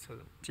Congress. I saw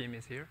the team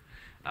is here.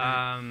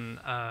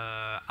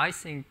 I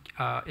think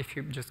if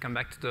you just come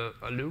back to the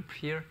loop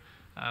here,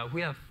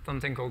 we have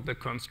something called the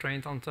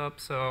constraint on top.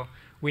 So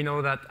we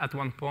know that at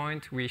one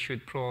point we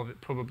should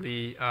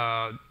probably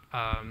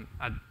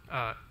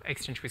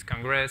exchange with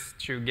Congress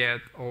to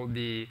get all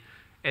the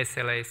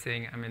SLA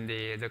thing. I mean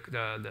the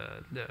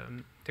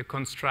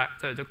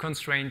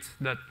constraints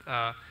that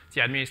the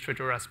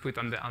administrator has put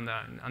on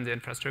the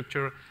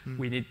infrastructure.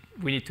 We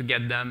need to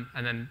get them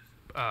and then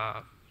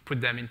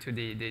put them into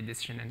the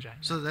decision engine.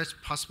 So that's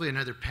possibly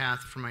another path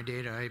for my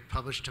data. I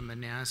published to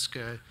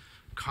Manaska.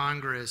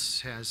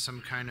 Congress has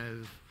some kind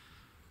of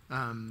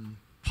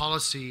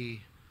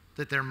policy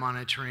that they're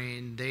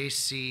monitoring. They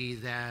see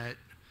that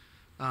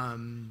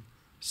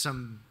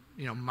some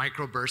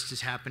microburst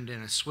has happened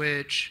in a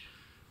switch.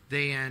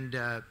 They end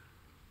up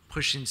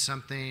pushing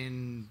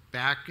something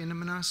back into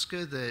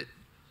Manaska that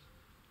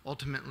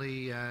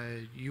ultimately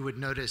you would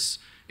notice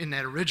in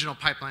that original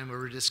pipeline we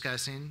were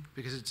discussing,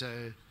 because it's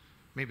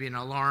maybe an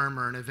alarm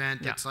or an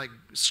event that's like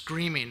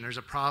screaming there's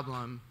a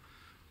problem,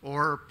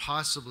 or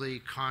possibly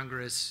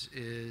Congress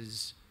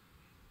is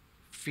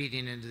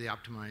feeding into the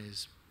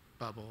optimized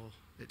bubble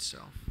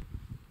itself.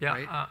 Yeah,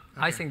 right? Okay.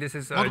 I think this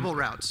is multiple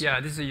routes. Yeah,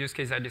 this is a use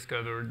case I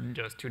discovered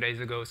just 2 days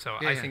ago. So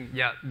I think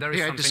there is something.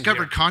 Yeah, I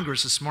discovered here.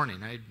 Congress this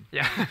morning.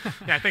 Yeah,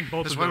 I think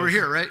both. That's of why those, we're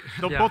here, right?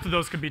 Both of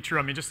those could be true.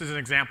 I mean, just as an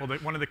example,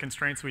 one of the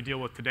constraints we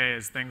deal with today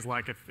is things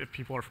like if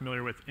people are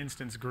familiar with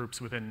instance groups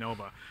within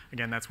Nova.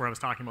 Again, that's where I was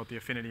talking about the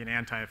affinity and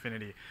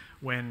anti-affinity.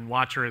 When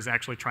Watcher is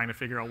actually trying to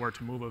figure out where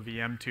to move a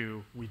VM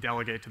to, we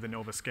delegate to the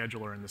Nova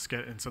scheduler, and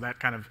so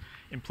that kind of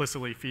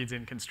implicitly feeds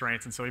in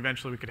constraints. And so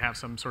eventually we could have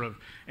some sort of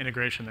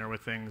integration there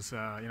with things,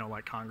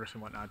 like Congress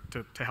and whatnot,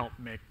 to help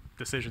make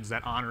decisions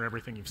that honor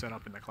everything you've set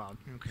up in the cloud.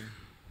 Okay.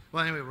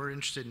 Well, anyway, we're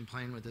interested in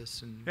playing with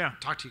this and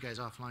talk to you guys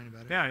offline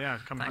about it. Yeah,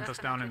 come hunt us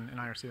down in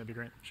IRC. That'd be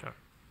great. Sure.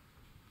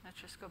 Let's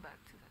just go back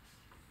to this.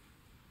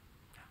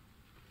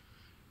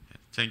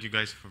 Thank you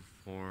guys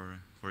for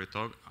your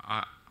talk.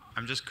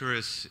 I'm just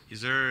curious,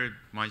 is there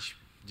much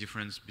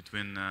difference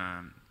between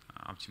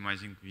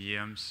optimizing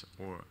VMs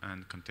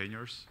and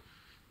containers?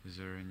 Is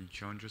there any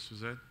challenges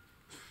with that?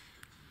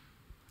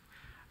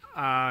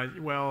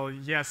 Well,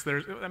 yes,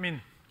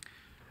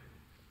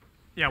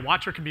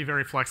 Watcher can be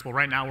very flexible.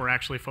 Right now, we're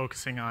actually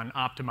focusing on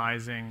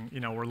optimizing,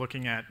 we're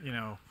looking at,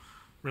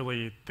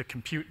 really the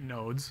compute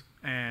nodes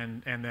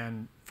and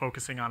then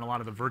focusing on a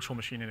lot of the virtual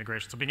machine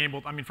integration. So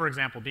for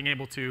example, being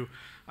able to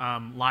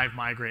live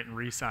migrate and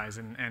resize.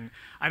 And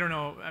I don't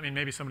know,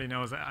 maybe somebody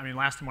knows,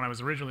 last time when I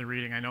was originally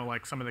reading, I know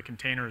like some of the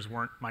containers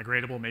weren't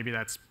migratable. Maybe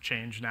that's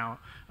changed now.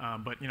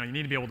 But you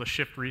need to be able to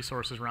shift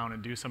resources around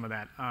and do some of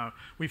that.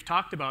 We've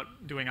talked about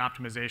doing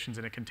optimizations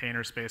in a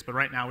container space, but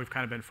right now we've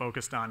kind of been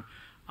focused on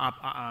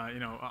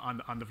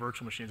on the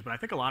virtual machines. But I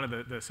think a lot of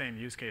the same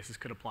use cases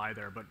could apply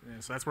there. But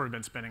so that's where we've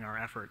been spending our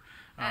effort.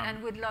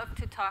 And we'd love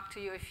to talk to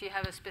you if you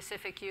have a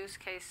specific use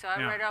case. So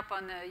I read up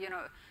on the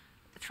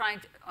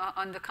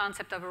on the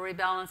concept of a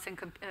rebalancing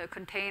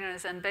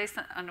containers, and based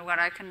on what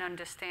I can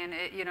understand,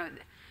 it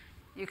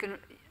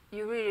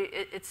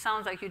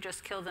sounds like you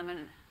just kill them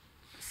and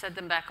set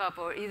them back up,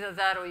 or either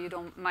that or you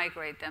don't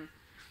migrate them.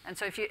 And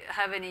so if you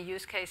have any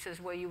use cases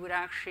where you would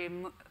actually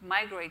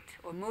migrate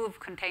or move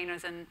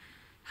containers and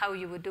how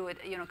you would do it,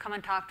 come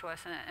and talk to us,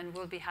 and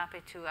we'll be happy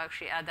to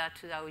actually add that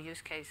to our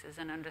use cases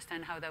and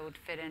understand how that would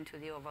fit into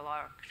the overall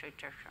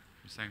architecture.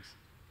 Thanks.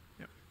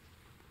 Yep.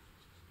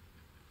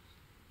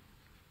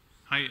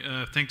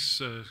 Hi,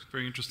 thanks.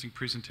 Very interesting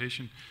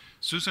presentation.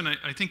 Susan,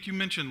 I think you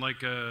mentioned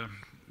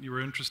you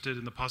were interested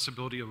in the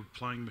possibility of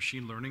applying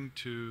machine learning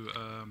to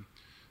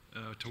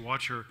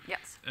Watcher.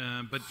 Yes.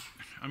 But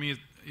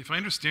if I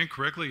understand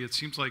correctly, it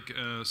seems like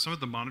some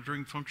of the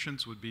monitoring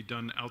functions would be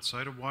done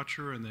outside of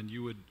Watcher, and then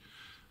you would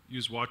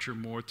use Watcher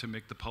more to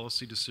make the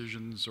policy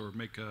decisions or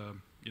make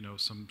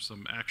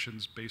some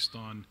actions based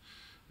on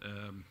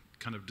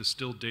kind of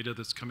distilled data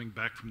that's coming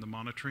back from the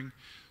monitoring.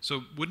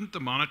 So wouldn't the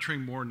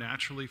monitoring more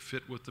naturally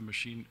fit with the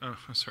machine?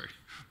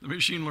 The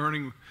machine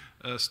learning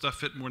stuff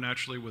fit more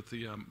naturally with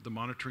the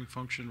monitoring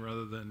function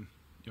rather than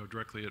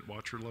directly at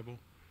Watcher level?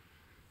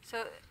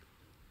 So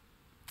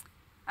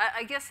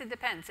I guess it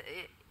depends.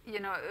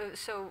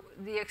 So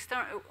the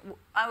external,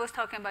 I was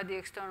talking about the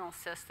external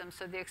system.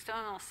 So the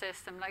external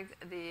system, like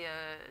the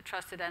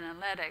Trusted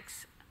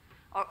Analytics,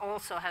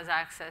 also has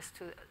access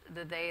to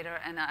the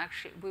data. And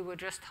actually, we were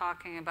just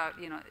talking about,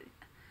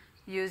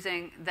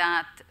 using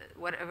that,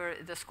 whatever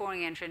the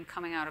scoring engine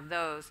coming out of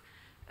those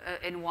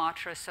in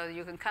Watcher. So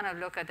you can kind of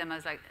look at them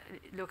as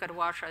look at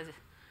Watcher as,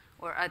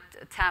 or at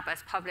TAP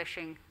as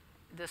publishing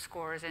the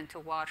scores into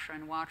Watcher,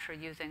 and Watcher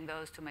using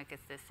those to make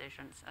its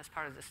decisions as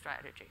part of the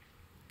strategy.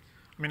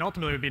 I mean,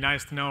 ultimately, it would be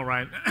nice to know,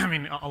 right? I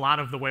mean, a lot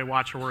of the way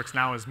Watcher works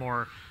now is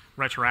more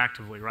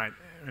retroactively, right?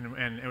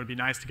 And it would be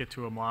nice to get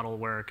to a model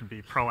where it could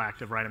be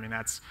proactive, right? I mean,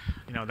 that's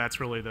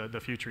really the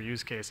future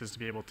use case, is to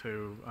be able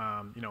to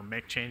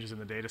make changes in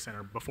the data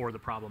center before the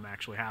problem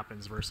actually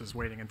happens, versus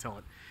waiting until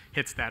it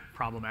hits that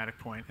problematic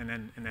point and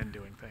then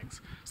doing things.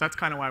 So that's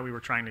kind of why we were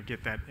trying to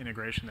get that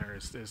integration there,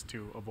 is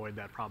to avoid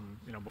that problem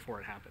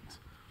before it happens.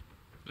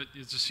 But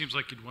it just seems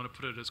like you'd want to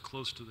put it as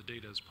close to the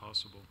data as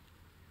possible.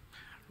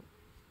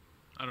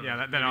 I don't know.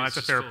 Yeah, that's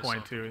a fair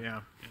point too.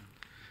 Yeah.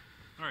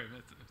 All right.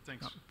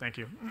 Thanks. Thank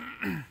you.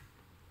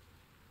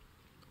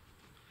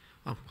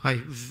 Oh, hi.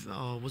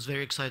 Was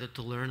very excited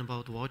to learn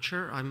about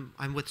Watcher.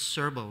 I'm with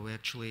Serbo. We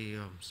actually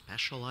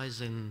specialize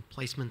in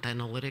placement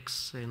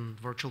analytics in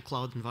virtual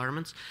cloud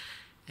environments,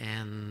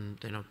 and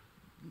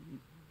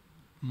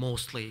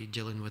mostly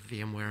dealing with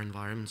VMware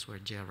environments where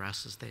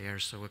JRS is there.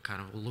 So we're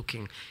kind of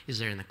looking, is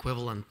there an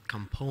equivalent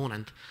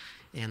component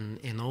in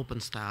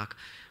OpenStack?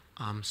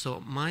 So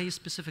my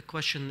specific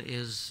question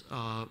is,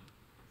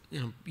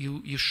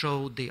 you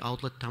showed the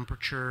outlet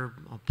temperature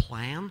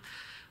plan.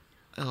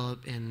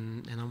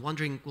 And I'm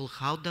wondering, well,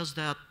 how does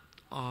that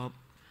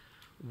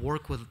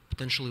work with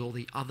potentially all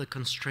the other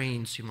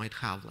constraints you might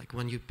have? Like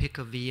when you pick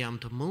a VM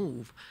to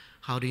move,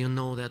 how do you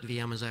know that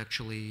VM is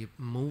actually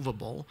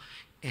movable?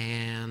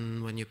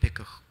 And when you pick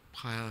a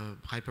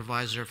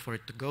hypervisor for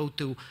it to go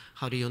to,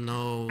 how do you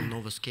know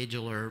Nova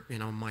Scheduler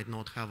might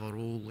not have a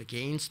rule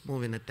against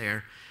moving it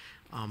there?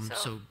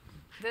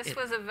 This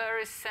was a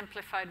very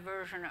simplified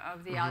version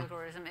of the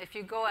algorithm. If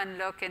you go and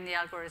look in the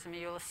algorithm,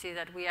 you will see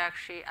that we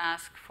actually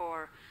ask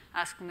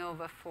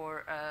Nova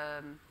for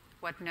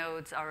what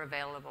nodes are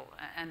available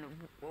and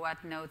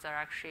what nodes are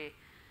actually,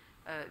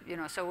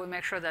 so we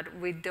make sure that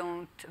we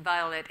don't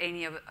violate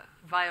any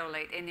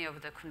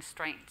of the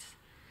constraints.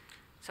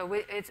 So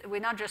we're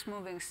not just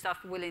moving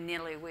stuff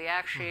willy-nilly. We're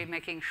actually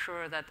making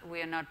sure that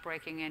we are not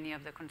breaking any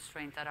of the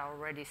constraints that are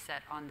already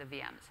set on the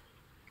VMs.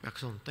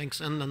 Excellent,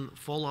 thanks. And then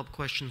follow-up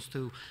questions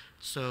too.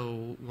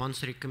 So once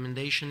the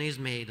recommendation is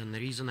made and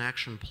there is an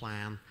action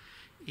plan,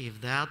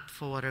 if that,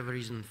 for whatever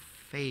reason,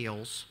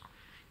 fails,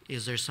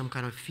 is there some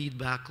kind of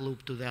feedback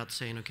loop to that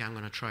saying, okay, I'm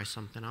going to try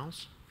something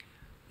else?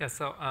 Yeah,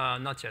 so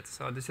not yet.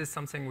 So this is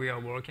something we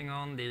are working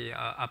on, the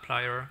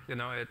applier.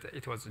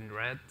 It was in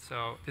red.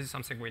 So this is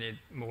something we need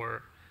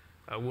more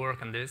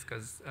work on this,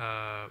 because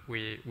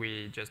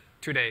we just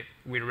today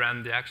we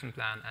ran the action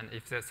plan, and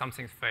if there's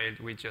something failed,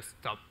 we just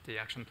stopped the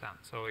action plan.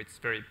 So it's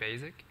very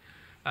basic,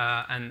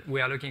 and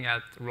we are looking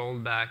at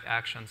rollback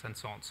actions and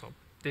so on. So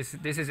this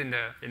is in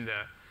our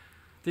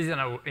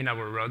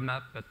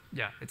roadmap, but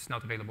yeah, it's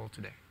not available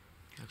today.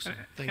 Excellent.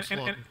 Thanks a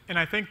lot. And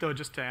I think though,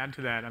 just to add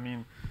to that, I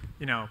mean,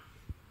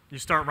 you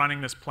start running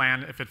this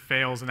plan, if it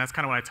fails, and that's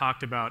kind of what I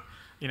talked about.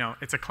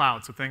 It's a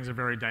cloud, so things are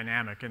very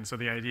dynamic. And so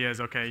the idea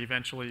is, okay,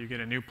 eventually you get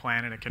a new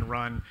plan and it can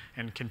run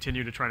and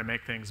continue to try to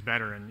make things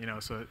better. And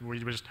so we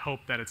just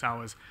hope that it's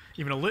always,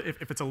 even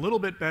if it's a little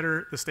bit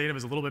better, the state of it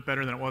is a little bit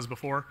better than it was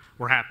before,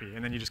 we're happy.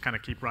 And then you just kind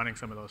of keep running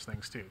some of those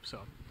things too. So,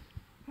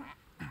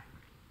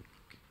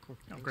 Cool.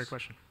 Great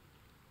question.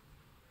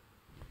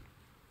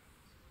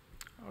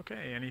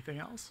 Okay, anything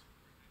else?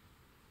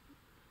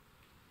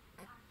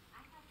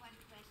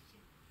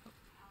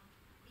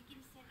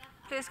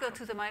 Please go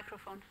to the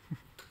microphone.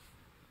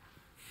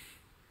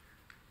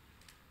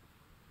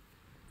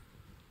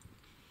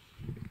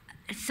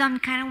 So I'm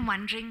kind of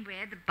wondering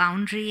where the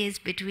boundary is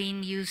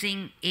between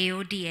using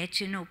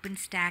AODH in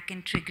OpenStack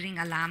and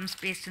triggering alarms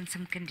based on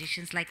some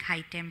conditions like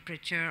high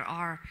temperature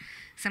or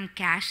some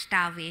cache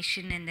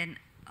starvation, and then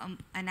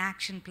an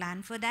action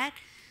plan for that.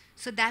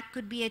 So that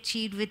could be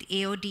achieved with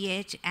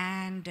AODH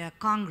and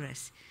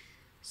Congress.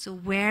 So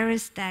where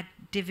is that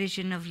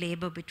division of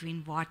labor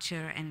between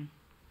Watcher and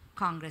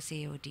Congress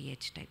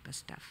AODH type of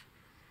stuff?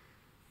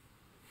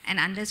 And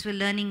unless we're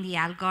learning the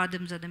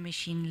algorithms or the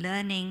machine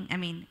learning, I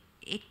mean,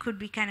 it could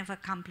be kind of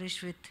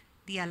accomplished with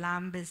the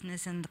alarm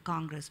business and the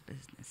Congress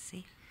business,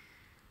 see?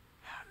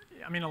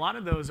 I mean, a lot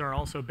of those are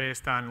also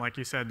based on, like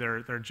you said,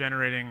 they're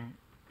generating,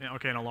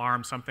 okay, an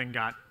alarm, something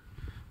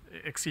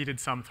exceeded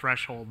some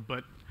threshold,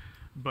 but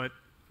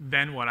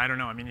then what? I don't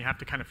know. I mean, you have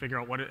to kind of figure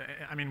out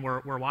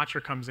where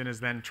Watcher comes in is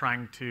then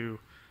trying to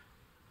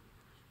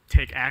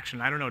take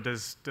action. I don't know,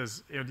 does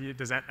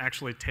that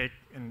actually take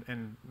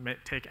and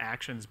take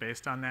actions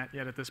based on that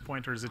yet at this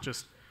point, or is it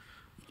just?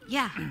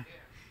 Yeah.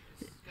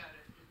 It's got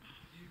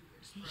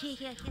a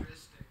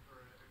characteristic or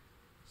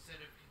a set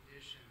of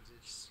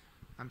conditions.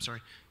 I'm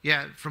sorry.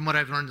 Yeah, from what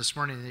I've learned this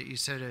morning, that you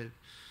said a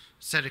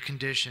set of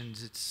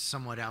conditions. It's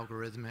somewhat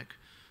algorithmic,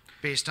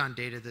 based on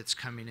data that's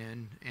coming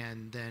in,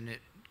 and then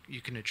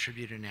you can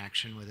attribute an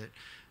action with it.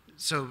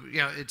 So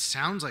yeah, it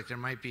sounds like there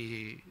might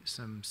be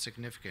some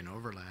significant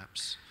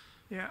overlaps.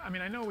 Yeah, I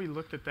mean, I know we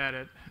looked at that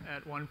at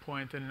one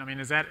point, and I mean,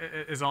 is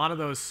a lot of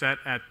those set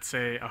at,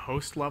 say, a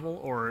host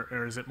level, or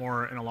is it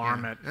more an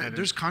alarm at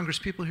there's Congress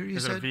people here, you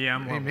said? Is it a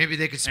VM level? Maybe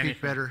they could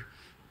speak better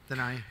than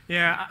I.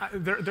 Yeah,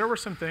 there were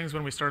some things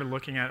when we started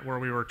looking at where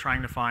we were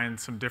trying to find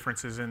some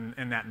differences in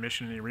that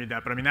mission, and you read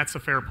that. But I mean, that's a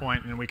fair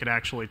point, and we could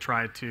actually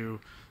try to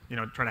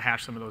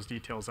hash some of those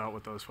details out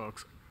with those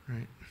folks.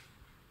 Right.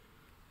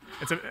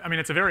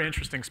 It's a very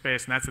interesting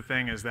space, and that's the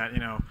thing is that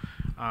at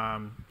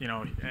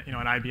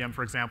IBM,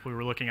 for example, we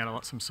were looking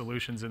at some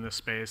solutions in this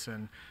space,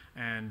 and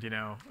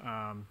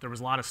there was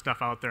a lot of stuff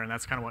out there, and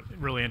that's kind of what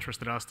really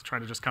interested us to try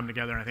to just come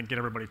together and I think get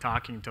everybody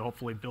talking to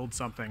hopefully build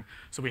something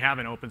so we have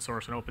an open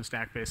source and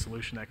OpenStack-based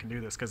solution that can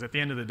do this. Because at the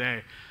end of the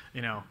day,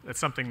 it's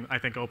something I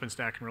think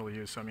OpenStack can really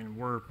use. So I mean,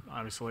 we're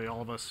obviously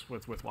all of us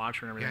with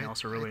Watcher and everything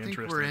else are really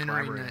interested in collaborating. I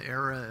think we're entering the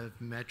era of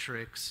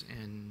metrics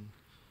and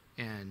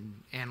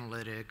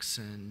analytics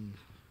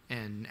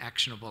and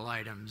actionable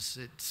items.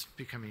 It's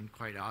becoming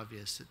quite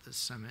obvious at this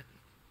summit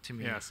to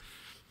me. Yes.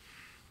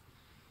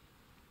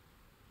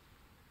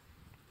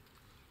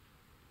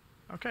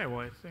 Okay, well,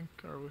 I think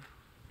are we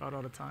about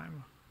out of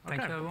time? Okay.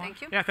 Thank you, everyone.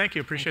 Thank you. Yeah, thank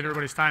you. Appreciate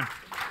everybody's time.